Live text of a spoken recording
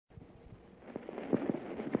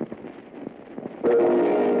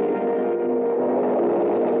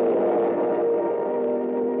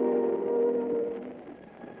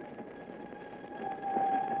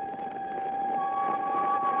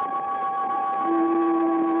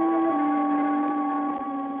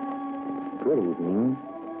Good evening.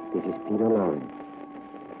 This is Peter Lawrence.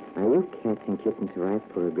 Are you cats and kittens ripe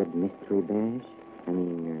for a good mystery bash?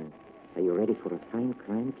 Are you ready for a fine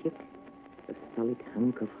crime kick? A solid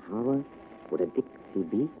hunk of horror with a Dixie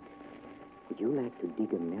beat? Would you like to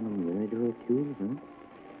dig a mellow murder or two, huh?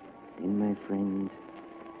 Then, my friends,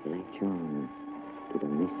 latch on to the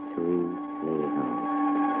Mystery Playhouse.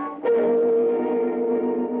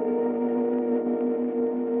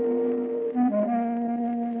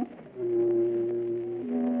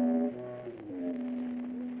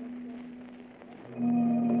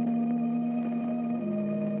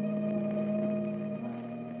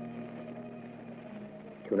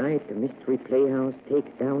 Tonight, the Mystery Playhouse takes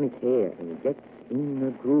down its hair and gets in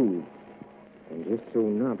a groove. And just so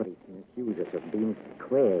nobody can accuse us of being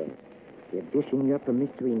square, we're dishing you up a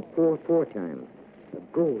mystery in 4/4 time. A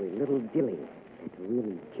gory little dilly that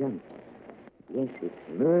really jumps. Yes, it's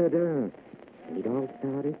murder. And it all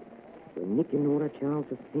started when Nick and Nora Charles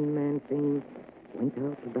of Thin Man fame went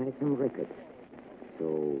out to buy some records.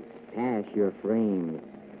 So stash your frames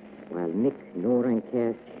while Nick, Nora, and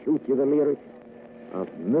Cass shoot you the lyrics of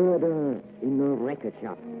Murder in a Record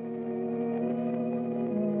Shop.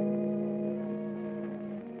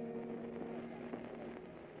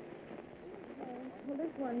 Well,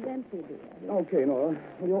 this one's empty, dear. Okay, Nora.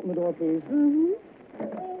 Will you open the door, please? Mm-hmm.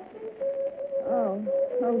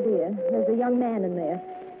 Oh, dear. There's a young man in there.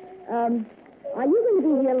 Are you going to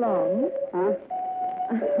be here long? Huh?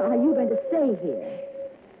 Are you going to stay here?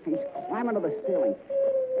 He's climbing to the ceiling.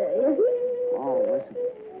 Is he? Oh, listen.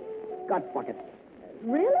 Gut bucket.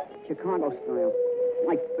 Really? Chicago style.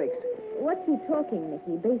 Like fix. What's he talking,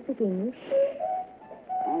 Nicky? Basic English?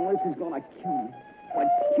 Oh, this is going to kill me. Would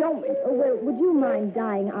kill me. Oh, well, would you mind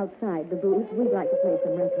dying outside the booth? We'd like to play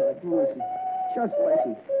some records. Listen. Just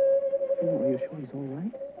listen. Oh, are you sure he's all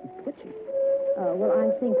right? He's twitchy. Well, I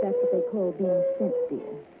think that's what they call being sent,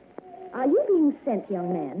 dear. Are you being sent,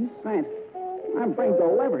 young man? Sent? I'm being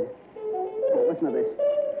delivered. Oh, listen to this.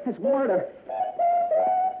 It's murder.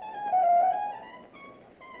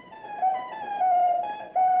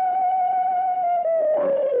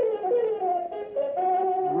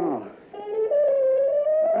 Oh.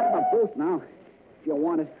 I have a booth now, if you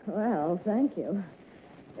want it. Well, thank you.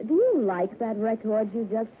 Do you like that record you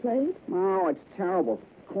just played? No, it's terrible.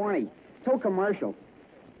 Corny. Too commercial.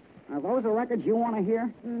 Are those the records you want to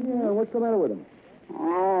hear? Mm-hmm. Yeah, what's the matter with them?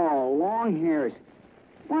 Oh, long hairs.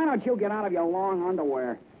 Why don't you get out of your long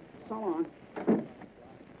underwear? So long.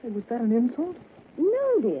 Hey, was that an insult?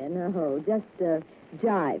 No, dear, no. Just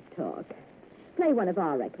jive talk. Play one of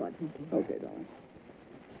our records, Nicky. Okay, darling.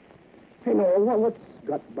 Hey, Nora, what's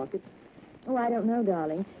Gut Bucket? Oh, I don't know,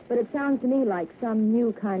 darling. But it sounds to me like some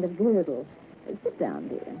new kind of girdle. Sit down,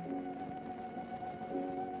 dear.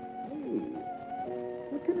 Hey,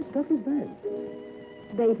 what kind of stuff is that?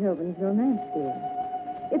 Beethoven's Romance, dear.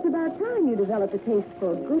 It's about time you developed a taste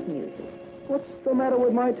for good music. What's the matter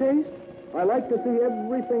with my taste? I like to see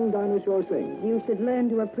everything Dinosaur sings. You should learn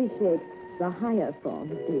to appreciate the higher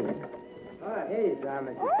forms, dear. Oh, here you are,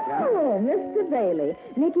 Mrs. Oh, Mr. Bailey.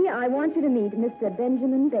 Nicky, I want you to meet Mr.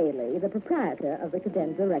 Benjamin Bailey, the proprietor of the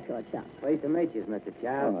Cadenza Record Shop. Pleased to meet you, Mr.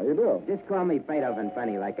 Charles. Oh, you do? Just call me Beethoven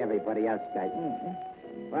Bunny like everybody else does.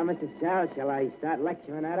 Well, Mr. Charles, shall I start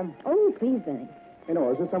lecturing at him? Oh, please, Benny. Hey,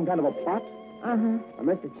 Nora, is this some kind of a plot? Uh-huh.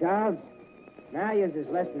 Well, Mr. Charles, now you're just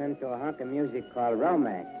listening to a hunk of music called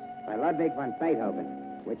Romance by Ludwig van Beethoven,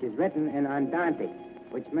 which is written in Andante,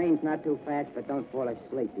 which means not too fast, but don't fall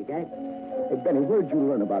asleep, you get it? Hey, Benny, where'd you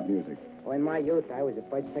learn about music? Well, in my youth, I was a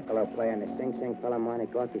first piccolo player in the Sing Sing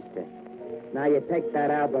Philharmonic Orchestra. Now, you take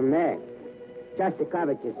that album there,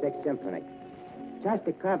 Shostakovich's Sixth Symphony.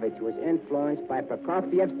 Shostakovich was influenced by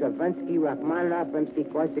Prokofiev, Stravinsky, Rachmaninoff,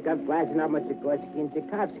 Rimsky-Korsakov, Glazunov, Mussorgsky, and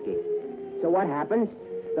Tchaikovsky. So what happens?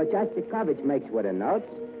 So Shostakovich makes with the notes,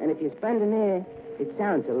 and if you spend an ear, it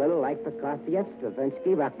sounds a little like Prokofiev,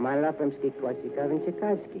 Stravinsky, Rachmaninoff, Rimsky-Korsakov, and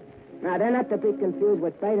Tchaikovsky. Now, they're not to be confused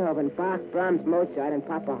with Beethoven, Bach, Brahms, Mozart, and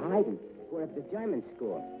Papa Haydn, who are of the German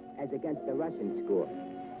school, as against the Russian school.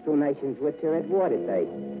 Two nations which are at war today.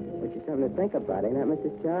 Which is something to think about, ain't that,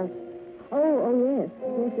 Mr. Charles? Oh, yes.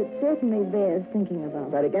 Yes, it certainly bears thinking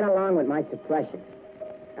about. So to get along with my suppression,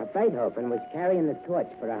 now Beethoven was carrying the torch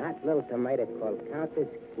for a hot little tomato called Countess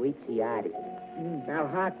Guicciardi. Now,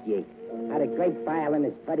 hark ye, how the great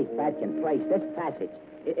violinist Buddy Batkin plays this passage.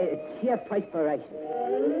 It's sheer perspiration.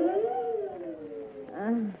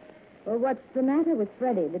 Well, what's the matter with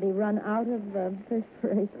Freddie? Did he run out of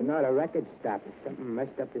perspiration? No, the record stopped. Something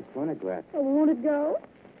messed up this phonograph. Oh, won't it go?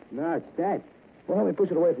 No, it's dead. Well, help me push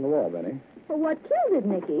it away from the wall, Benny. Well, what killed it,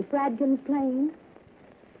 Nicky? Fradkin's playing?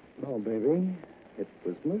 No, baby. It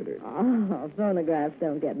was murdered. Oh, phonographs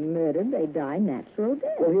don't get murdered. They die natural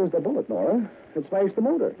death. Well, here's the bullet, Nora. It smashed the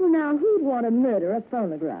motor. Well, now, who'd want to murder a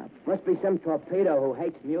phonograph? Must be some torpedo who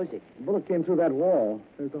hates music. The bullet came through that wall.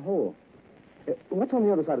 There's the hole. What's on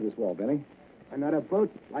the other side of this wall, Benny? Another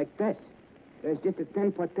boot like this. There's just a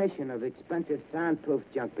thin partition of expensive soundproof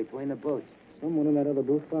junk between the boots. Someone in that other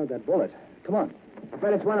booth fired that bullet. Come on. I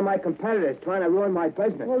bet it's one of my competitors trying to ruin my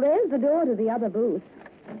business. Well, there's the door to the other booth.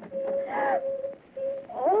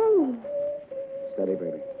 Oh. Steady,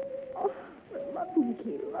 baby. Oh, look,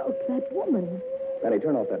 Nicky, look, that woman. Benny,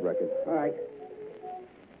 turn off that record. All right.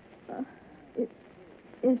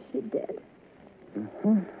 Is she dead?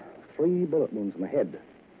 Uh-huh. 3 bullet wounds in the head.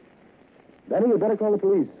 Benny, you better call the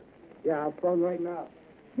police. Yeah, I'll phone right now.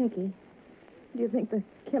 Nicky, do you think the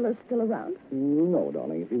killer's still around? No,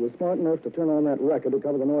 darling. If he was smart enough to turn on that record to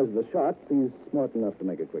cover the noise of the shots, he's smart enough to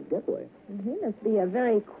make a quick getaway. He must be a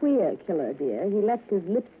very queer killer, dear. He left his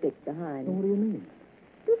lipstick behind. What do you mean?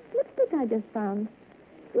 This lipstick I just found.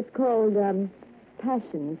 It's called,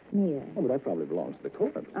 Passion Smear. Oh, but that probably belongs to the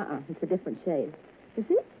corpse. It's a different shade. You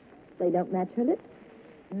see? They don't match her lips.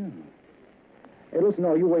 Yeah. Hey, listen,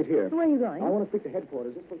 no, you wait here. Where are you going? I want to speak to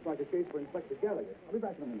headquarters. This looks like a case for Inspector Gallagher. I'll be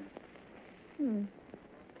back in a minute.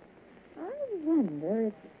 I wonder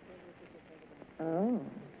if... Oh,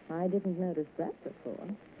 I didn't notice that before.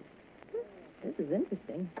 This is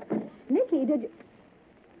interesting. Nicky, did you...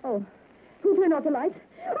 Oh, who turned off the lights?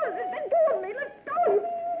 Oh, let go of me! Let go of me!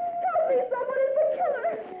 Help me! Someone is the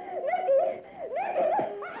killer! Nicky! Nicky!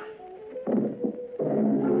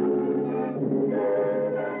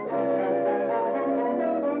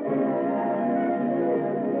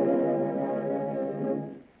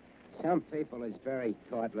 Some people is very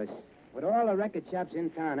thoughtless. With all the record shops in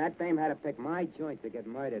town, that dame had to pick my joint to get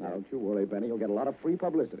murdered. Now, don't you worry, Benny. You'll get a lot of free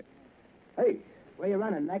publicity. Hey, Where you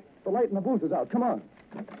running, Nick? the light in the booth is out. Come on.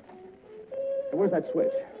 Hey, where's that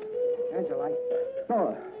switch? There's a light.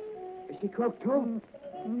 Nora. Is she cooked, too?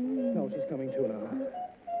 No, she's coming to now.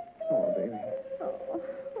 Oh, baby. Oh,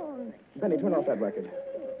 Nicky. Benny, turn off that record.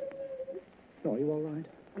 No, are you all right?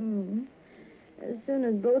 As soon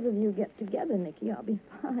as both of you get together, Nicky, I'll be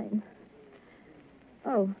fine.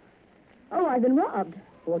 Oh, I've been robbed.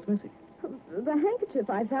 What's missing? The handkerchief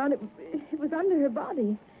I found, it was under her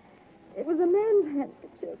body. It was a man's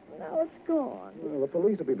handkerchief. Now it's gone. Well, the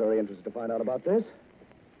police will be very interested to find out about this.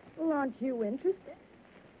 Well, aren't you interested?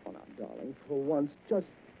 Oh, now, darling, for once, just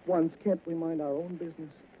once, can't we mind our own business?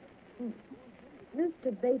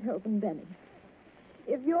 Mr. Beethoven Benny,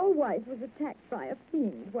 if your wife was attacked by a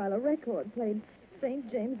fiend while a record played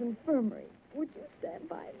St. James Infirmary, would you stand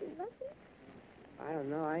by and do nothing? I don't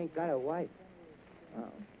know. I ain't got a wife.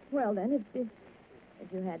 Oh, well, then, if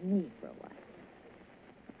you had me for a wife.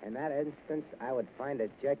 In that instance, I would find a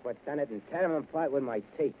jerk what done it and tear him apart with my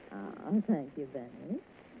teeth. Oh, thank you, Benny.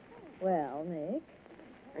 Well, Nick?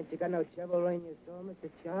 Ain't you got no chivalry in your soul, Mr.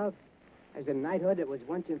 Charles? Has a knighthood that was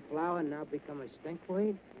once in flower now become a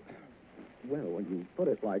stinkweed? Well, when you put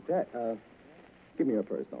it like that, give me your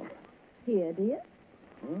purse, Nora. Here, dear.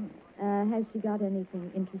 Oh. Has she got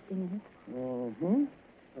anything interesting in it? Mm-hmm.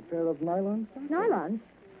 A pair of nylon stockings? Nylons?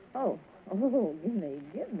 Oh,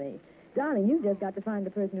 give me. Darling, you just got to find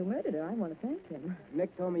the person who murdered her. I want to thank him.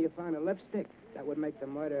 Nick told me you found a lipstick. That would make the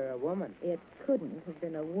murderer a woman. It couldn't have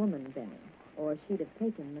been a woman, Benny, or she'd have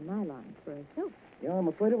taken the nylons for herself. Yeah, I'm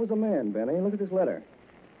afraid it was a man, Benny. Look at this letter.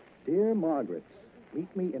 Dear Margaret,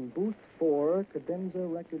 meet me in booth 4, Cadenza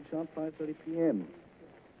Record Shop, 5:30 p.m.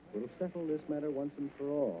 We'll settle this matter once and for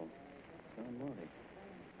all. John Marty.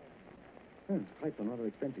 It's typed on rather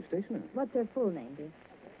expensive stationery. What's her full name, dear?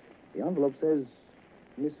 The envelope says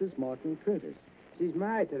Mrs. Martin Curtis. She's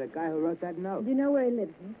married to the guy who wrote that note. Do you know where he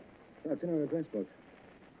lives, Nick? Yeah, it's in her address book.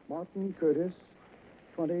 Martin Curtis,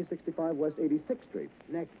 2065 West 86th Street.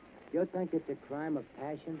 Nick, you think it's a crime of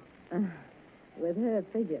passion? With her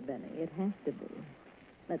figure, Benny, it has to be.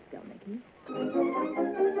 Let's go, Nicky.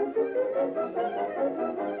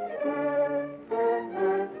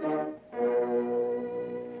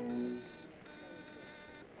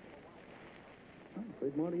 I'm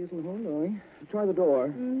afraid Marty isn't home, darling. Try the door.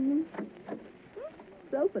 Mm-hmm.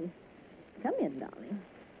 It's open. Come in, darling.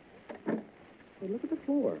 Hey, look at the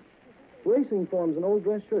floor. Racing forms and old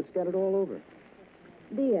dress shirts scattered all over.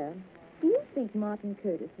 Dear, do you think Martin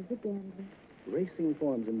Curtis is a gambler? Racing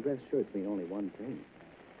forms and dress shirts mean only one thing.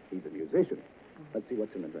 He's a musician. Let's see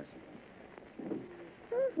what's in the dressing.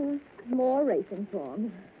 More racing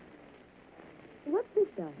forms. What's this,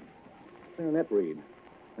 darling? Clarinet reed.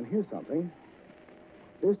 And here's something.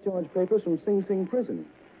 Discharge papers from Sing Sing prison.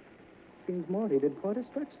 Seems Marty did quite a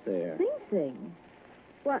stretch there. Sing Sing.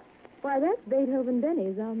 What? Why, that's Beethoven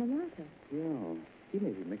Benny's alma mater. Yeah, he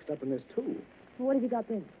may be mixed up in this, too. What have you got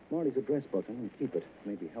there? Marty's address book. I'm going to keep it.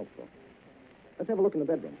 May be helpful. Let's have a look in the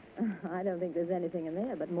bedroom. I don't think there's anything in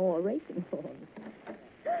there but more racing forms.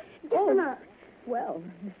 Get them up. Well,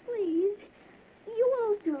 Please.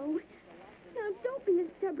 You also. Now, don't be a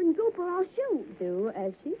stubborn gooper. I'll shoot. do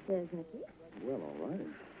as she says, Nicky. Well, all right.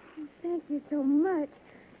 Oh, thank you so much.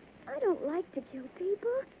 I don't like to kill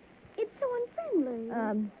people. It's so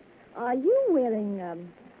unfriendly. Are you wearing,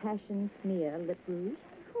 passion smear lip rouge?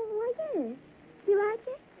 Oh, why, yes. Do you like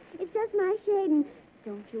it? It's just my shade, and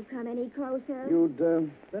don't you come any closer. You'd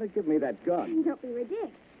better give me that gun. Don't be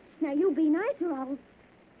ridiculous. Now, you be nice or I'll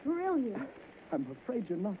drill you. I'm afraid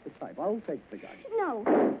you're not the type. I'll take the gun.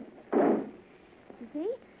 No. You see?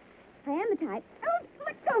 I am the type. Oh,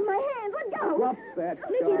 let go of my hand. Let go. Drop that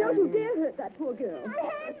Nicky, gun. don't you dare hurt that poor girl. My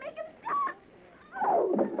hand. Make him stop.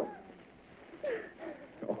 Oh.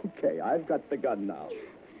 Okay, I've got the gun now.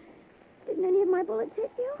 Didn't any of my bullets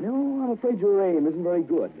hit you? No, I'm afraid your aim isn't very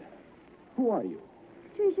good. Who are you?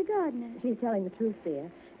 Patricia Gardner. She's telling the truth, dear.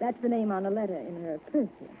 That's the name on a letter in her purse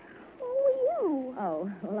here. Oh, you.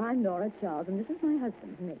 Oh, well, I'm Nora Charles, and this is my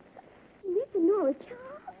husband, Nick. Miss Nora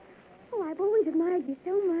Charles? Oh, I've always admired you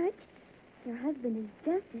so much. Your husband is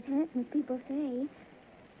just as handsome as people say.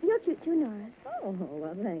 You're cute too, Nora. Oh,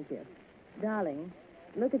 well, thank you. Darling,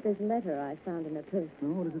 look at this letter I found in her purse. No,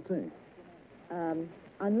 what does it say?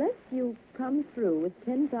 Unless you come through with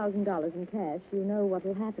 $10,000 in cash, you know what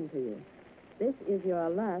will happen to you. This is your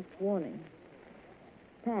last warning.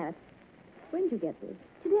 Pat, when'd you get this?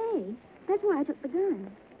 Today. That's why I took the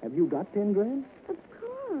gun. Have you got 10 grand? Of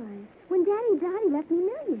course. When Daddy died, he left me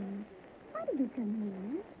millions. Why did you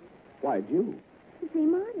come here? Why'd you? To see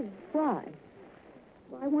Marty. Why?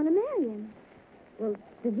 Well, I want to marry him. Well,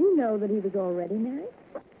 did you know that he was already married?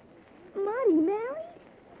 Marty married?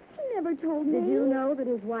 He never told me. Did you know that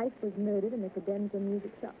his wife was murdered in the cadenza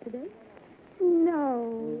music shop today?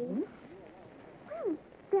 No. Mm-hmm. Well,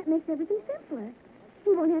 that makes everything simpler.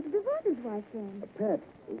 He won't have to divorce his wife then. Pat,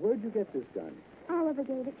 where'd you get this gun? Oliver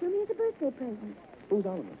gave it to me as a birthday present. Who's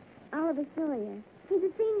Oliver? Oliver Sawyer. He's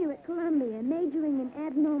a senior at Columbia, majoring in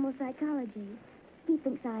abnormal psychology. He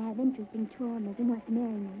thinks I have interesting traumas and wants to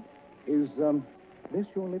marry me. Is, this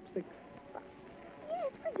your lipstick?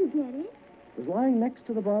 Yes, where'd you get it? It was lying next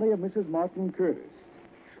to the body of Mrs. Martin Curtis.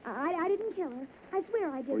 I didn't kill her. I swear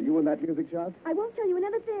I didn't. Were you in that music shop? I won't tell you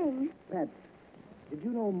another thing. Pat, did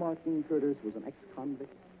you know Martin Curtis was an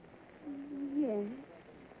ex-convict? Yes.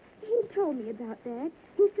 He told me about that.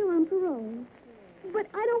 He's still on parole. But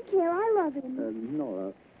I don't care. I love him.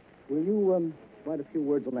 Nora, will you, write a few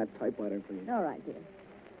words on that typewriter, please? All right, dear.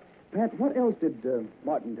 Pat, what else did,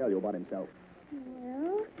 Martin tell you about himself?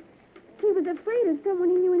 Well, he was afraid of someone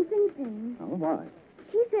he knew in Sing Sing. Oh, why?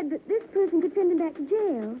 He said that this person could send him back to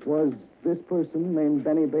jail. Was this person named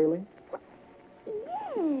Benny Bailey?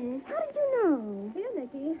 Yes. How did you know? Here,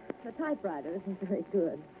 Nicky. The typewriter isn't very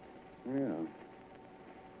good. Yeah.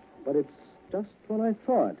 But it's just what I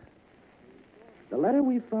thought. The letter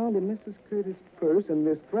we found in Mrs. Curtis' purse and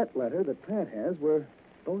this threat letter that Pat has were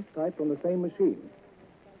both typed on the same machine.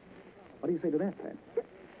 What do you say to that, Pat?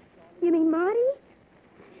 You mean Marty?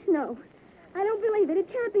 No. I don't believe it.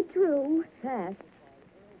 It can't be true. Pat,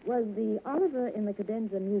 was the Oliver in the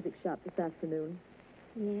cadenza music shop this afternoon?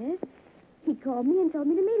 Yes. He called me and told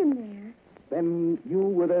me to meet him there. Then you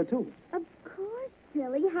were there, too. Of course,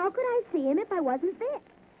 silly. How could I see him if I wasn't there?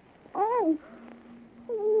 Oh.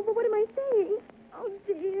 Oh, but what am I saying? Oh,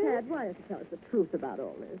 dear. Pat, why don't you tell us the truth about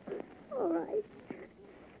all this? All right.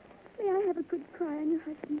 May I have a good cry on your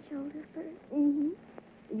husband's shoulder first? Mm-hmm.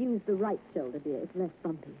 Use the right shoulder, dear. It's less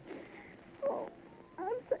bumpy. Oh,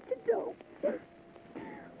 I'm such a dope.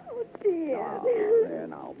 Oh, dear. Oh, there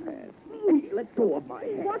now, Pat. Hey, let go of my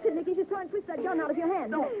hand. Watch it, Nicky. She's trying to twist that gun out of your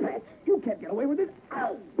hand. No, Pat. You can't get away with it.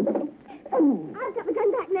 Ow! I've got the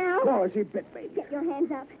gun back now. Nora, she bit me. Get your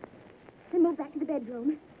hands up. And move back to the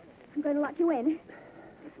bedroom. I'm going to lock you in.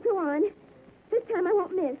 Go on. This time I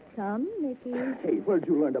won't miss. Come, Nicky. Hey, where'd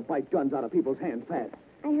you learn to bite guns out of people's hands, Pat?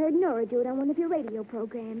 I heard Nora do it on one of your radio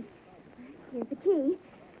programs. Here's the key.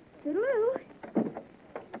 Toodaloo.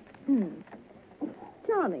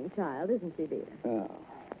 Charming child, isn't she, dear? Oh.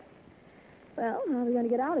 Well, how are we going to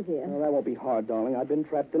get out of here? Well, that won't be hard, darling. I've been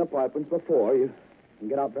trapped in apartments before. You can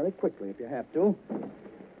get out very quickly if you have to.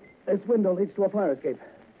 This window leads to a fire escape.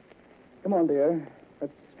 Come on, dear.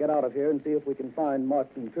 Let's get out of here and see if we can find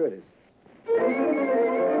Martin Curtis.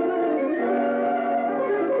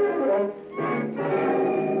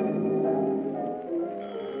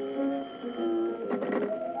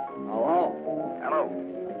 Hello?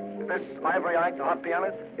 this Ivory Ike the hot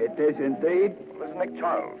pianist? It is indeed. This is Nick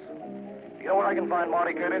Charles. Do you know where I can find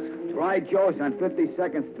Marty Curtis? Try Joe's on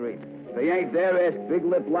 52nd Street. If he ain't there, ask Big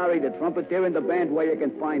Lip Larry, the trumpeter in the band, where you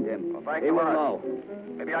can find him. Well, thank he you will much. know.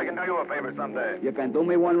 Maybe I can do you a favor someday. You can do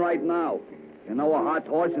me one right now. You know a hot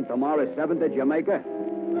horse in tomorrow's 7th to Jamaica?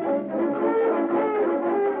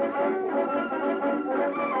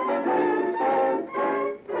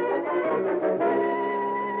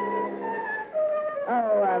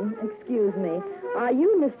 Excuse me. Are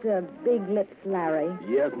you Mr. Big Lips Larry?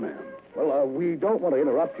 Yes, ma'am. Well, we don't want to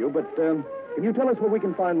interrupt you, but can you tell us where we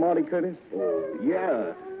can find Marty Curtis? Oh,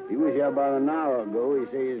 yeah. He was here about an hour ago. He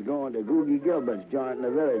says he's going to Woogie Gilbert's joint in the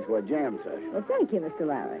village for a jam session. Well, thank you, Mr.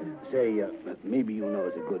 Larry. Say, maybe you know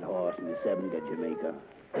it's a good horse in the 7th to Jamaica.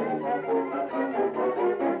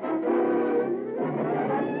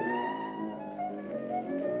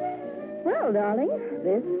 Well, darling,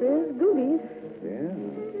 this is Boogie's. Yeah.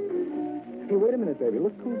 Hey, wait a minute, baby.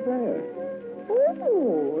 Look who's there.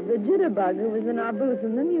 Oh, the jitterbug who was in our booth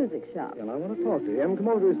in the music shop. And I want to talk to him. Come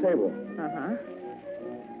over to his table. Uh-huh.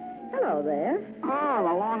 Hello there. Oh,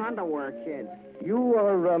 the long underwear kids. You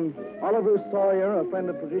are Oliver Sawyer, a friend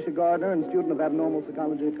of Patricia Gardner and student of abnormal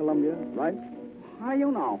psychology at Columbia, right? How do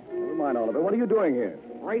you know? Never mind, Oliver. What are you doing here?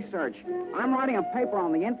 Research. I'm writing a paper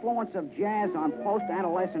on the influence of jazz on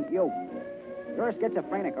post-adolescent youth. You're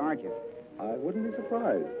schizophrenic, aren't you? I wouldn't be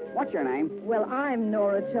surprised. What's your name? Well, I'm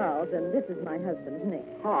Nora Charles, and this is my husband, Nick.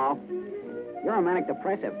 Hello. You're a manic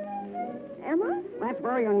depressive. Am I? That's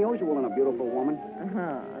very unusual in a beautiful woman.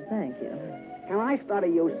 Uh-huh, thank you. Can I study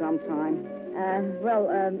you sometime?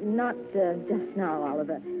 Not just now,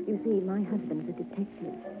 Oliver. You see, my husband's a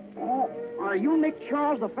detective. Oh, are you Nick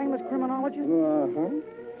Charles, the famous criminologist? Uh-huh.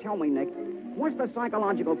 Tell me, Nick, what's the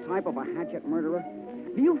psychological type of a hatchet murderer?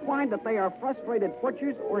 Do you find that they are frustrated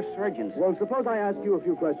butchers or surgeons? Well, suppose I ask you a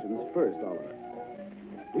few questions first, Oliver.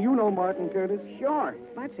 Do you know Martin Curtis? Sure.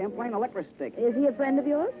 That's him playing electric stick. Is he a friend of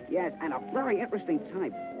yours? Yes, and a very interesting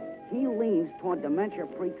type. He leans toward dementia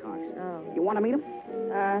precox. Oh. You want to meet him?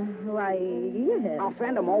 Why, yes. I'll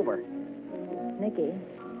send him over. Nicky,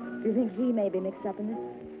 do you think he may be mixed up in this?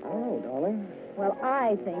 Oh, darling. Well,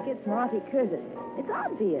 I think it's Marty Curtis. It's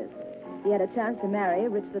obvious. He had a chance to marry a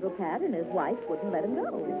rich little cat, and his wife wouldn't let him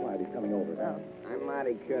go. Be quiet. He's coming over. Oh. I'm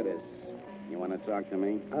Marty Curtis. You want to talk to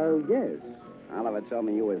me? Yes. Oliver told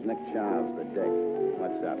me you was Nick Charles, the dick.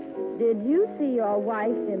 What's up? Did you see your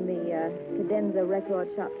wife in the Cadenza record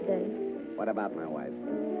shop today? What about my wife?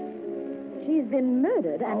 She's been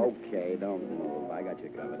murdered, and... Okay, don't move. I got you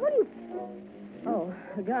covered. What do you... Oh,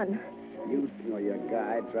 a gun. You or your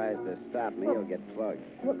guy tries to stop me, you'll get plugged.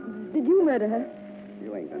 Well, did you murder her?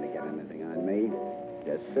 You ain't gonna get anything on me.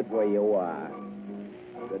 Just sit where you are.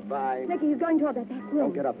 Goodbye. Nicky, he's going toward that back room.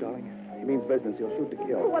 Don't get up, darling. He means business. He'll shoot to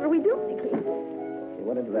kill. What do we do, Nicky? He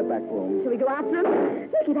went into that back room. Shall we go after him?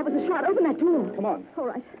 Nicky, that was a shot. Open that door. Come on. All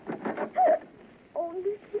right. Oh,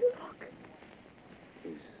 Nicky, look.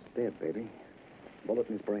 He's dead, baby. Bullet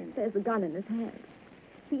in his brain. There's a gun in his hand.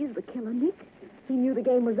 He's the killer, Nick. He knew the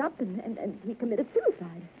game was up, and he committed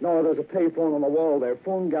suicide. No, there's a payphone on the wall there.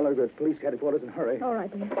 Phone Gallagher's police headquarters and hurry. All right,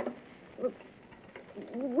 then. Well,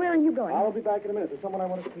 where are you going? I'll be back in a minute. There's someone I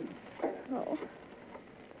want to see. Oh.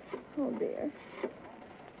 Oh, dear.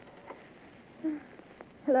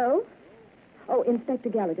 Hello? Oh, Inspector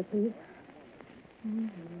Gallagher, please.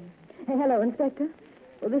 Mm-hmm. Hey, hello, Inspector.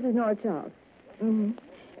 Well, this is Nora Charles.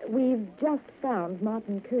 Mm-hmm. We've just found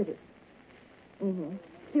Martin Curtis. Mm-hmm.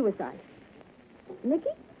 Suicide. Nicky?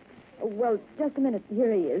 Oh, well, just a minute.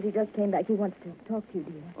 Here he is. He just came back. He wants to talk to you,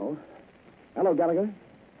 dear. Oh? Hello, Gallagher.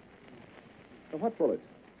 So what bullets?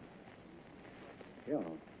 Yeah,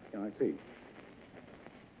 I see.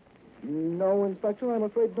 No, Inspector, I'm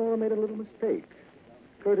afraid Nora made a little mistake.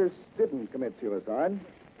 Curtis didn't commit suicide.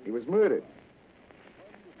 He was murdered.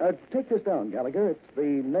 Take this down, Gallagher. It's the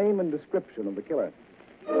name and description of the killer.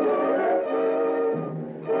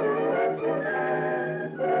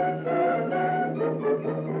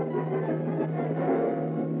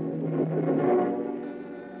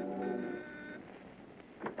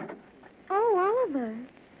 Oh, Oliver.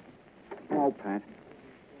 Hello, Pat.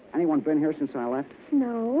 Anyone been here since I left?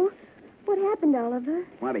 No. What happened, Oliver?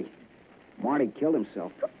 Marty killed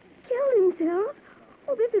himself. Killed himself?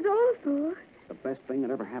 Oh, this is awful. The best thing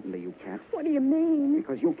that ever happened to you, Pat. What do you mean?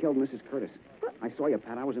 Because you killed Mrs. Curtis. What? I saw you,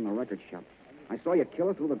 Pat. I was in the record shop. I saw you kill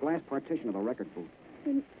her through the glass partition of the record booth.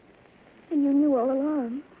 And you knew all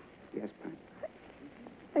along. Yes, Pat.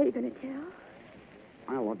 Are you going to tell?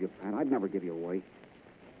 I love you, Pat. I'd never give you away.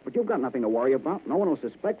 But you've got nothing to worry about. No one will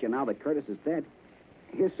suspect you now that Curtis is dead.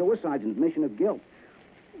 His suicide's an admission of guilt.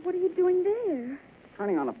 What are you doing there?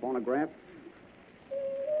 turning on the phonograph.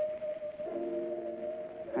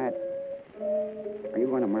 Pat, are you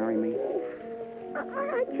going to marry me?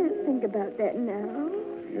 I can't think about that now.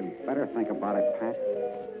 You'd better think about it, Pat.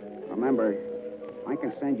 Remember, I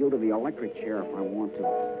can send you to the electric chair if I want to.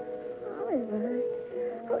 Oliver.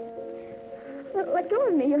 Let go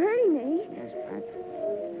of me. You're hurting me. Yes, Pat.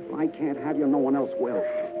 If I can't have you, no one else will.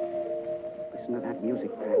 Listen to that music,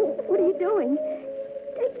 Pat. What are you doing?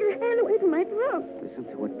 Take your hand away from my throat. Listen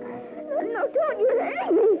to it, Pat. No, don't. You're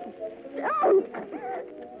hurting me. Don't.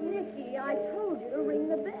 Nicky, I told you to ring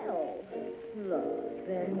the bell. Look,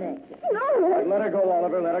 they're naked. No. Let her go,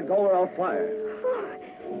 Oliver. Let her go or I'll fire.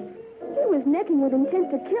 Oh, he was necking with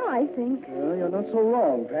intent to kill, I think. Well, you're not so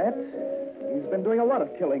wrong, Pat. He's been doing a lot of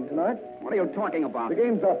killing tonight. What are you talking about? The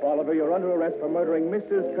game's up, Oliver. You're under arrest for murdering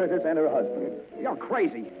Mrs. Curtis and her husband. You're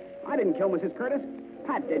crazy. I didn't kill Mrs. Curtis.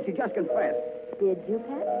 Pat did. She just confessed. Did you,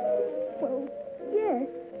 Pat? Well, yes.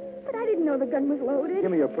 But I didn't know the gun was loaded.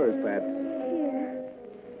 Give me your purse, Pat. Here.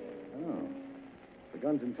 Oh. The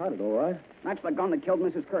gun's inside it, all right. That's the gun that killed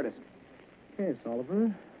Mrs. Curtis. Yes,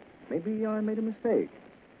 Oliver. Maybe I made a mistake.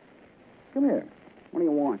 Come here. What do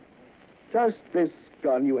you want? Just this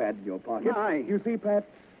gun you had in your pocket. Aye. You see, Pat?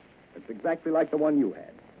 It's exactly like the one you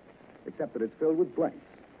had, except that it's filled with blanks.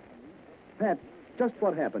 Pat, just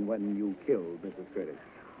what happened when you killed Mrs. Curtis?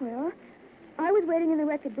 Well, I was waiting in the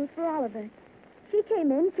record booth for Oliver. She came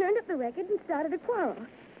in, turned up the record, and started a quarrel.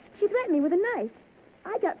 She threatened me with a knife.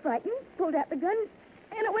 I got frightened, pulled out the gun,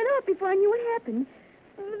 and it went off before I knew what happened.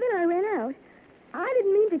 Then I ran out. I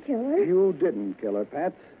didn't mean to kill her. You didn't kill her,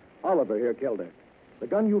 Pat. Oliver here killed her. The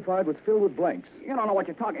gun you fired was filled with blanks. You don't know what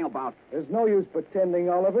you're talking about. There's no use pretending,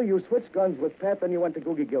 Oliver. You switched guns with Pat, then you went to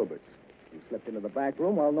Woogie Gilbert's. You slipped into the back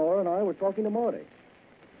room while Nora and I were talking to Marty.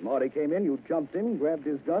 Marty came in, you jumped in, grabbed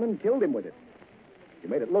his gun, and killed him with it. You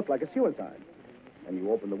made it look like a suicide. And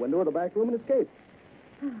you opened the window of the back room and escaped.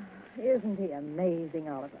 Isn't he amazing,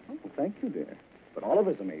 Oliver? Oh, thank you, dear. But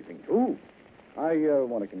Oliver's amazing, too. I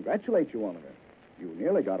want to congratulate you, Oliver. You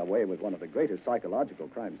nearly got away with one of the greatest psychological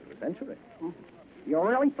crimes of the century. You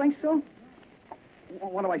really think so?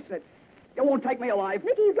 What do I say? You won't take me alive.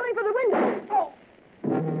 Nicky, he's going for the window. Oh!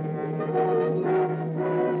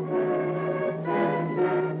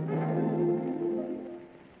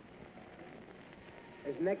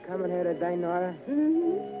 Is Nick coming here today, Nora?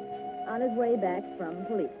 Mm-hmm. On his way back from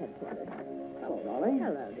police headquarters. Hello, darling.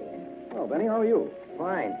 Hello, dear. Oh, Benny, how are you?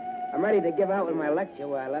 Fine. I'm ready to give out with my lecture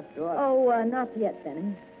where I left off. Oh, not yet,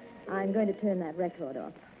 Benny. I'm going to turn that record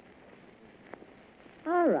off.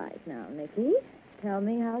 All right, now, Nicky, tell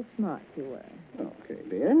me how smart you were. Okay,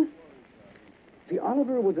 dear. See,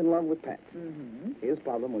 Oliver was in love with Pat. Mm-hmm. His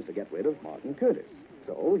problem was to get rid of Martin Curtis.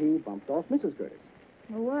 So he bumped off Mrs. Curtis.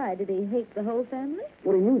 Well, why? Did he hate the whole family?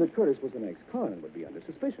 Well, he knew that Curtis was an ex-con and would be under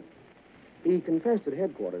suspicion. He confessed at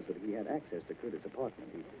headquarters that he had access to Curtis' apartment.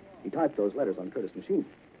 He typed those letters on Curtis' machine.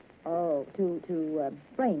 Oh, to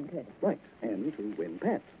brain Curtis. Right, and to win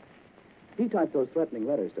Pat. He typed those threatening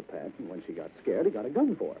letters to Pat, and when she got scared, he got a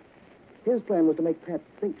gun for her. His plan was to make Pat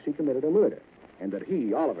think she committed a murder, and that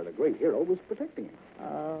he, Oliver, the great hero, was protecting him.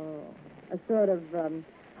 Oh, a sort of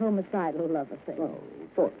homicidal love affair. Oh,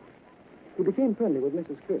 sort of. He became friendly with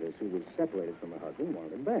Mrs. Curtis, who was separated from her husband and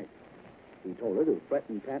wanted him back. He told her to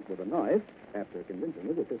threaten Pat with a knife after convincing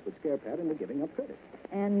her that this would scare Pat into giving up Curtis.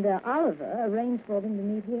 And Oliver arranged for them to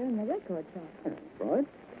meet here in the record shop. That's right.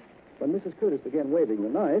 When Mrs. Curtis began waving the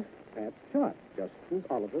knife, Pat shot, just as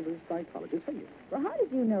Oliver, the psychologist, figured. Well, how did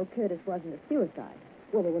you know Curtis wasn't a suicide?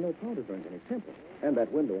 Well, there were no powder burns in his temple, and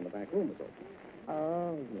that window in the back room was open.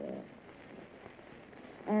 Oh, yes.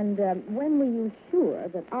 And when were you sure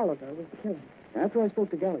that Oliver was the killer? After I spoke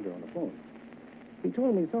to Gallagher on the phone, he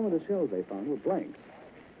told me some of the shells they found were blanks.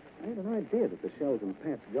 I had an idea that the shells in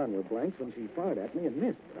Pat's gun were blanks when she fired at me and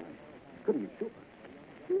missed, but I couldn't be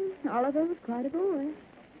sure. Oliver was quite a boy.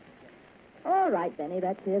 All right, Benny,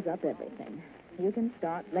 that clears up everything. You can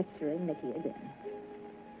start lecturing Nicky again.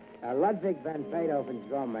 Ludwig van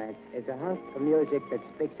Beethoven's Romance is a hunk of music that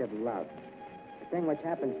speaks of love. A thing which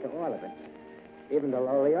happens to all of us, even the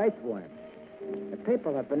lowly earthworm. The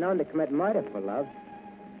people have been known to commit murder for love,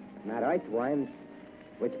 but not earthworms,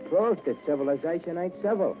 which proves that civilization ain't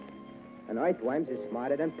civil. And earthworms are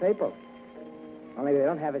smarter than people. Only they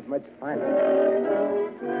don't have as much fun.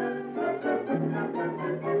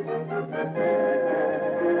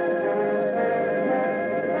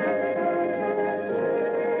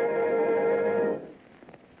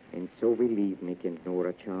 And so we leave Nick and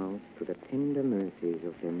Nora Charles to the tender mercies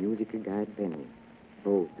of their musical guide Benny,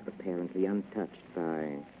 both apparently untouched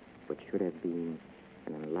by what should have been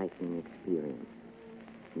an enlightening experience.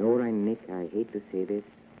 Nora and Nick, I hate to say this,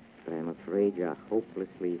 but I'm afraid you're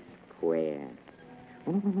hopelessly square.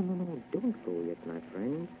 Oh, no. Don't go yet, my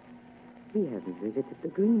friends. We haven't visited the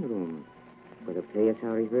green room, where the players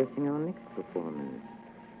are rehearsing our next performance.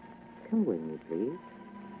 Come with me, please.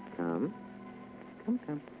 Come.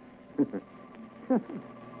 Come.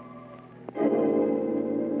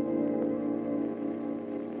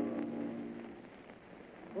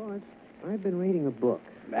 Boss, I've been reading a book.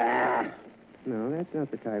 Ah, No, that's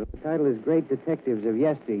not the title. The title is Great Detectives of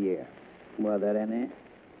Yesteryear. were there any?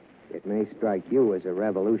 It may strike you as a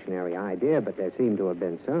revolutionary idea, but there seem to have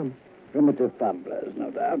been some. Primitive fumblers,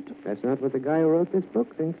 no doubt. That's not what the guy who wrote this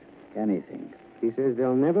book thinks. Anything. He says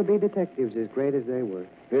there'll never be detectives as great as they were.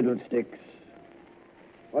 Fiddlesticks.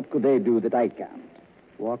 What could they do that I can't?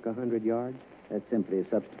 Walk 100 yards? That's simply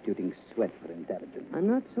substituting sweat for intelligence. I'm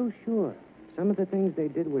not so sure. Some of the things they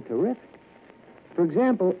did were terrific. For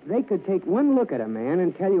example, they could take one look at a man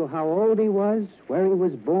and tell you how old he was, where he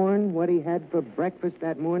was born, what he had for breakfast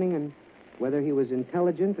that morning, and whether he was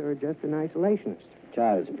intelligent or just an isolationist.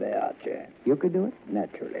 Child's play, Archie. You could do it?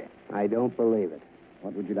 Naturally. I don't believe it.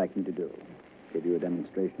 What would you like me to do? Give you a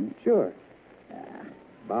demonstration? Sure. Ah,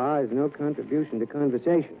 Bar is no contribution to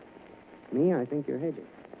conversation. Me, I think you're hedging.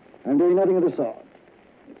 I'm doing nothing of the sort.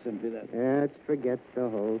 It's simply that. Let's forget the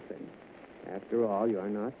whole thing. After all, you're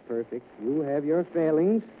not perfect. You have your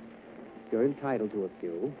failings. You're entitled to a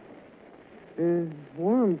few.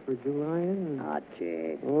 Warm for July, isn't it?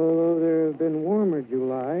 Archie. Although there have been warmer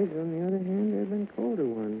Julys, on the other hand, there have been colder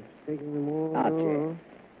ones. Taking them all. Archie.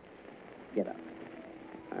 Get up.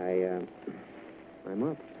 I'm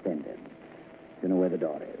up. Splendid. You know where the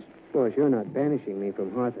door is. Of course, you're not banishing me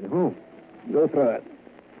from hearth and home. Go through it.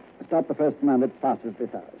 Stop the first man that passes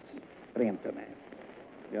this house. Bring him to me.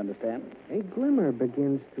 You understand? A glimmer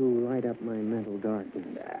begins to light up my mental darkness.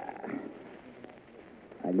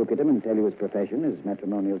 I look at him and tell you his profession, his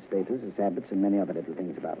matrimonial status, his habits, and many other little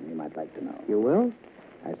things about him you might like to know. You will?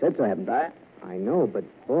 I said so, haven't I? I know, but,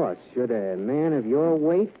 boss, should a man of your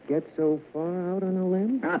weight get so far out on a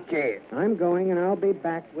limb? Archie. I'm going, and I'll be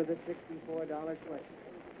back with a $64 question.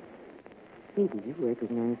 Hey, did you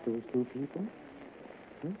recognize those two people?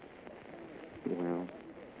 Huh? Well,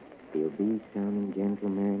 the obese-sounding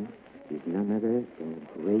gentleman is none other than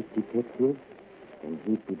a great detective, and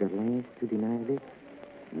he'd be the last to deny this,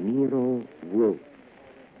 Nero Wolfe.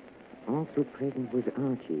 Also present was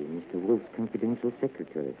Archie, Mr. Wolfe's confidential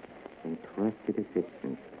secretary and trusted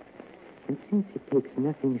assistant. And since it takes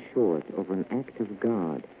nothing short of an act of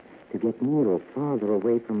God to get Nero farther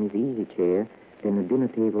away from his easy chair than a dinner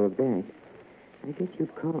table or back, I guess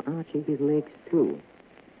you'd call Archie his legs, too.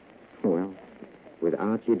 Well, with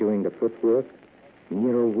Archie doing the footwork,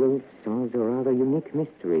 Nero Wolfe solves a rather unique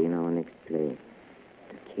mystery in our next play.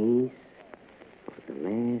 The case of the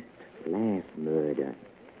last laugh murder.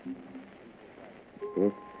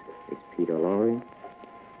 This is Peter Lorre,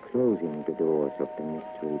 closing the doors of the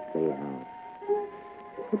Mystery Playhouse.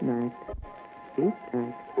 Good night. Sleep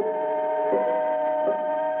tight.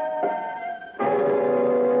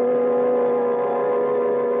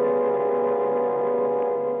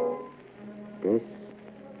 This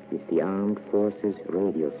is the Armed Forces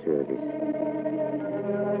Radio Service.